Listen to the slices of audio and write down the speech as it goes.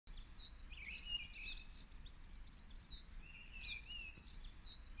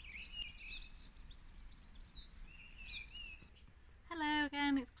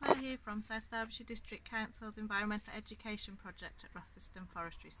from South Derbyshire District Council's Environmental Education Project at Rosseston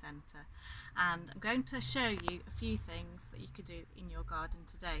Forestry Centre, and I'm going to show you a few things that you could do in your garden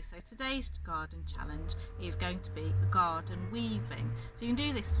today. So today's garden challenge is going to be garden weaving. So you can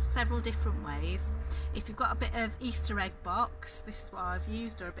do this several different ways. If you've got a bit of Easter egg box, this is what I've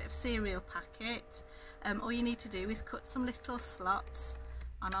used, or a bit of cereal packet, all you need to do is cut some little slots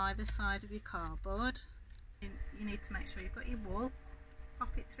on either side of your cardboard. You need to make sure you've got your wool, pop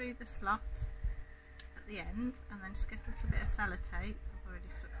it through the slot at the end, and then just get a little bit of sellotape. I've already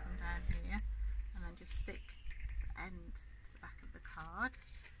stuck some down here, and then just stick the end to the back of the card.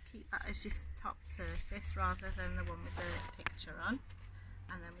 Keep that as your top surface rather than the one with the picture on,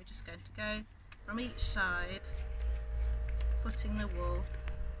 and then we're just going to go from each side, putting the wool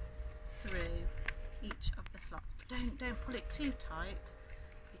through each of the slots, but don't pull it too tight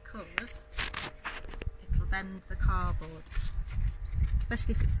because it'll bend the cardboard,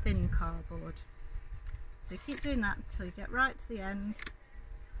 especially if it's thin cardboard. So keep doing that until you get right to the end,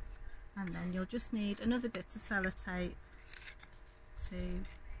 and then you'll just need another bit of sellotape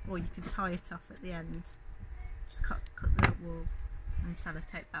or you can tie it off at the end. Just cut the wool and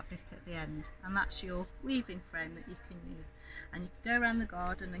sellotape that bit at the end, and that's your weaving frame that you can use. And you can go around the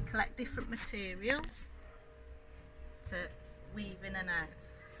garden and collect different materials to weave in and out.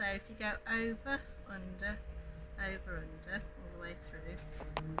 So if you go over, under, all the way through,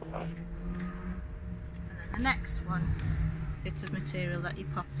 and then the next one, bit of material that you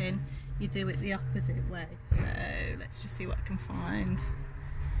pop in, you do it the opposite way. So let's just see what I can find.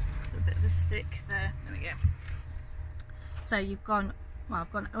 There's a bit of a stick there, there we go. So you've gone, well,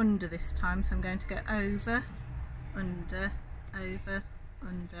 I've gone under this time, so I'm going to go over, under, over,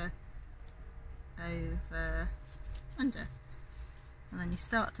 under, over, under. And then you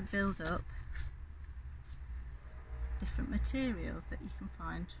start to build up different materials that you can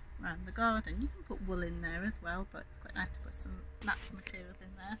find around the garden. You can put wool in there as well, but it's quite nice to put some natural materials in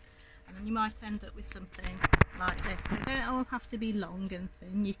there. And then you might end up with something like this. They don't all have to be long and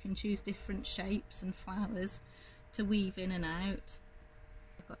thin. You can choose different shapes and flowers to weave in and out.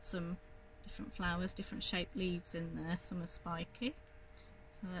 I've got some different flowers, different shaped leaves in there. Some are spiky.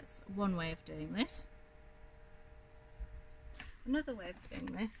 So that's one way of doing this. Another way of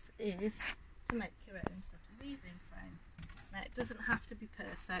doing this is to make your own sort of weaving frame. Now it doesn't have to be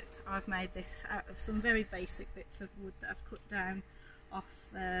perfect. I've made this out of some very basic bits of wood that I've cut down off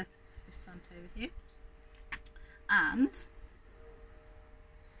this plant over here. And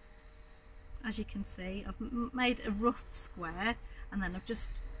as you can see, I've made a rough square, and then I've just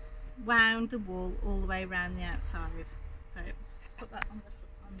wound the wool all the way around the outside. So put that on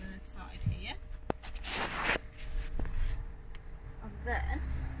the side here. And then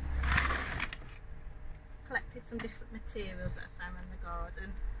collected some different materials that I found in the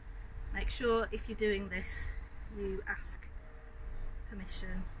garden. Make sure if you're doing this you ask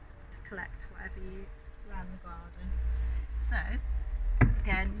permission to collect whatever you around the garden. So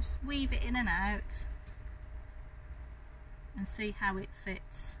again, just weave it in and out and see how it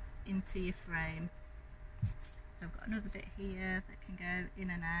fits into your frame. So I've got another bit here that can go in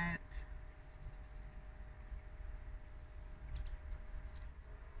and out.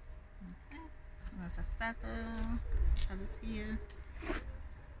 There's a feather, some feathers here, if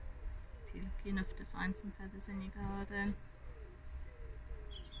you're lucky enough to find some feathers in your garden.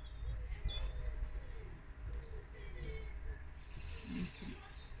 And you can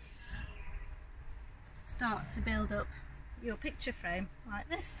start to build up your picture frame like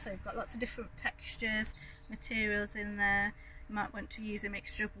this. So you've got lots of different textures, materials in there. You might want to use a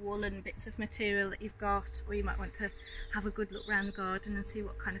mixture of wool and bits of material that you've got, or you might want to have a good look around the garden and see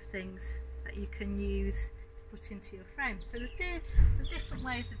what kind of things that you can use to put into your frame. So there's different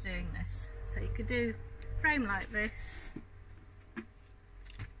ways of doing this. So you could do a frame like this,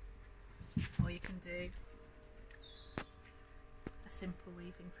 or you can do a simple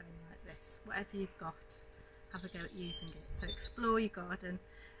weaving frame like this. Whatever you've got, have a go at using it. So explore your garden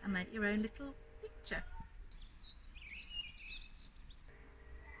and make your own little picture.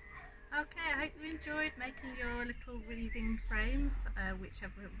 Okay, I hope you enjoyed making your little weaving frames,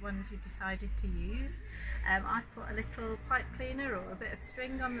 whichever ones you decided to use. I've put a little pipe cleaner or a bit of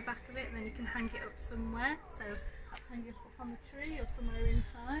string on the back of it, and then you can hang it up somewhere. So perhaps hang it up on the tree or somewhere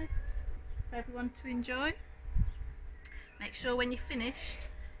inside for everyone to enjoy. Make sure when you're finished,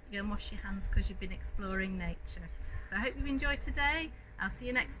 you go and wash your hands because you've been exploring nature. So I hope you've enjoyed today. I'll see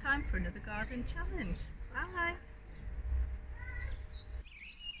you next time for another garden challenge. Bye!